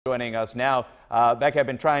Joining us now. Becca, I've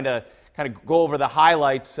been trying to kind of go over the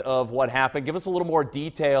highlights of what happened. Give us a little more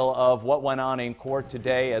detail of what went on in court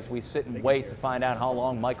today as we sit and wait to find out how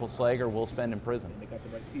long Michael Slager will spend in prison.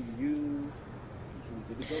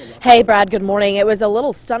 Hey, Brad, good morning. It was a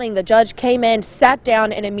little stunning. The judge came in, sat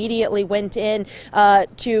down, and immediately went in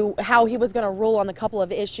to how he was going to rule on a couple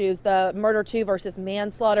of issues, the murder 2 versus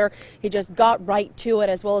manslaughter. He just got right to it,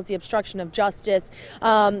 as well as the obstruction of justice.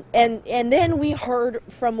 And then we heard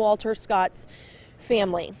from Walter Scott's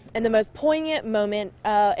family. And the most poignant moment,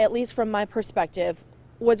 at least from my perspective,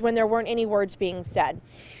 was when there weren't any words being said.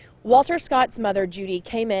 Walter Scott's mother, Judy,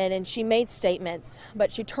 came in and she made statements,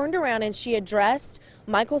 but she turned around and she addressed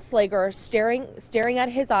Michael Slager, staring at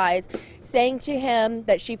his eyes, saying to him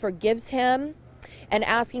that she forgives him and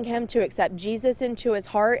asking him to accept Jesus into his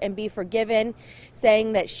heart and be forgiven,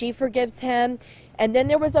 saying that she forgives him. And then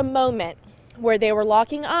there was a moment where they were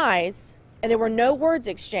locking eyes and there were no words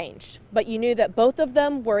exchanged, but you knew that both of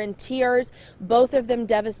them were in tears, both of them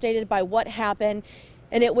devastated by what happened.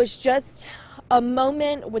 And it was just a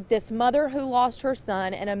moment with this mother who lost her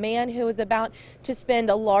son and a man who was about to spend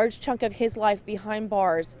a large chunk of his life behind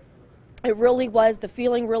bars. It really was, the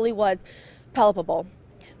feeling really was palpable.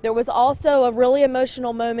 There was also a really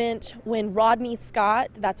emotional moment when Rodney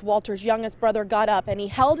Scott, that's Walter's youngest brother, got up and he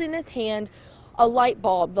held in his hand a light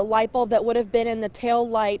bulb, the light bulb that would have been in the tail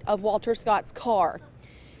light of Walter Scott's car.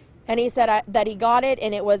 And he said that he got it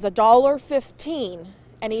and it was $1.15.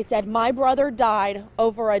 And he said, my brother died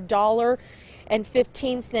over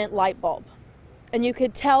 $1.15 light bulb. And you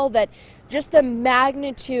could tell that just the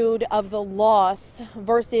magnitude of the loss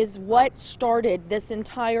versus what started this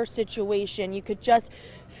entire situation, you could just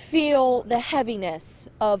feel the heaviness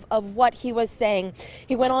of what he was saying.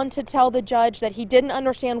 He went on to tell the judge that he didn't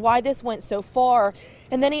understand why this went so far.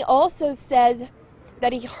 And then he also said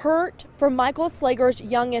that he hurt for Michael Slager's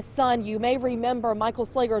youngest son. You may remember Michael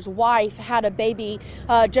Slager's wife had a baby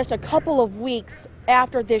just a couple of weeks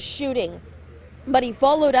after this shooting. But he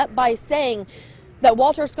followed up by saying that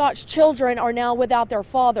Walter Scott's children are now without their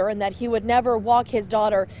father and that he would never walk his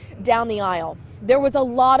daughter down the aisle. There was a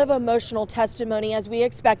lot of emotional testimony, as we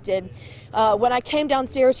expected. When I came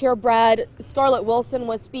downstairs here, Brad, Scarlett Wilson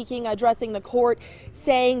was speaking, addressing the court,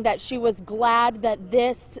 saying that she was glad that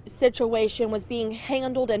this situation was being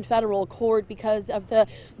handled in federal court because of the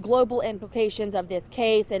global implications of this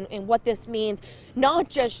case and what this means, not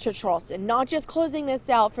just to Charleston, not just closing this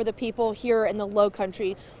out for the people here in the Low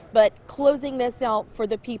Country, but closing this out for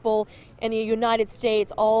the people in the United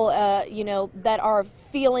States, all that are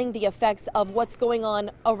feeling the effects of what's going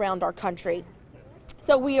on around our country.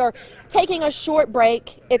 So we are taking a short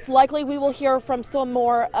break. It's likely we will hear from some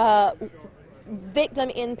more victim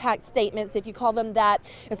impact statements, if you call them that.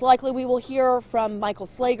 It's likely we will hear from Michael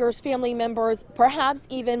Slager's family members, perhaps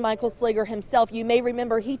even Michael Slager himself. You may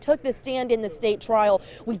remember he took the stand in the state trial.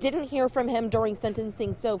 We didn't hear from him during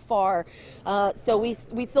sentencing so far. So we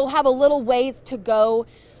still have a little ways to go,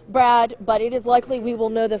 Brad, but it is likely we will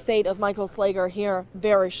know the fate of Michael Slager here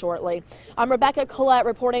very shortly. I'm Rebecca Collette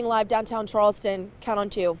reporting live downtown Charleston. Count on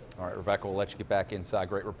 2. All right, Rebecca, we'll let you get back inside.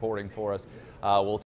 Great reporting for us. We'll